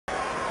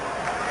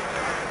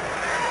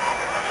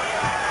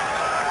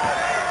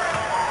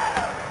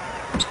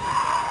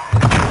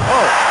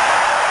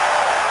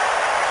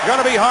Going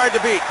to be hard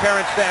to beat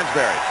Terence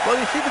Stansbury. Well,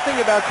 you see, the thing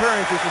about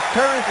Terence is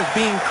Terence is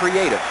being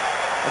creative.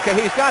 Okay,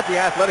 he's got the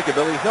athletic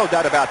ability, no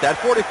doubt about that.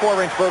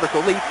 44-inch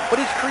vertical leap,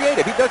 but he's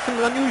creative. He does some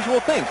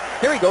unusual things.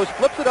 Here he goes,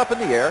 flips it up in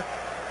the air,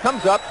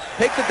 comes up,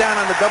 takes it down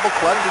on the double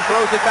clutch, and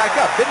throws it back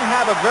up. Didn't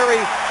have a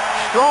very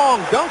strong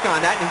dunk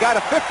on that and got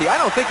a 50.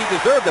 I don't think he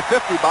deserved a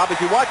 50, Bob. As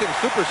you watch it in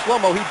super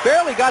slow-mo, he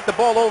barely got the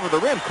ball over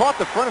the rim, caught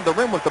the front of the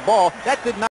rim with the ball. That did not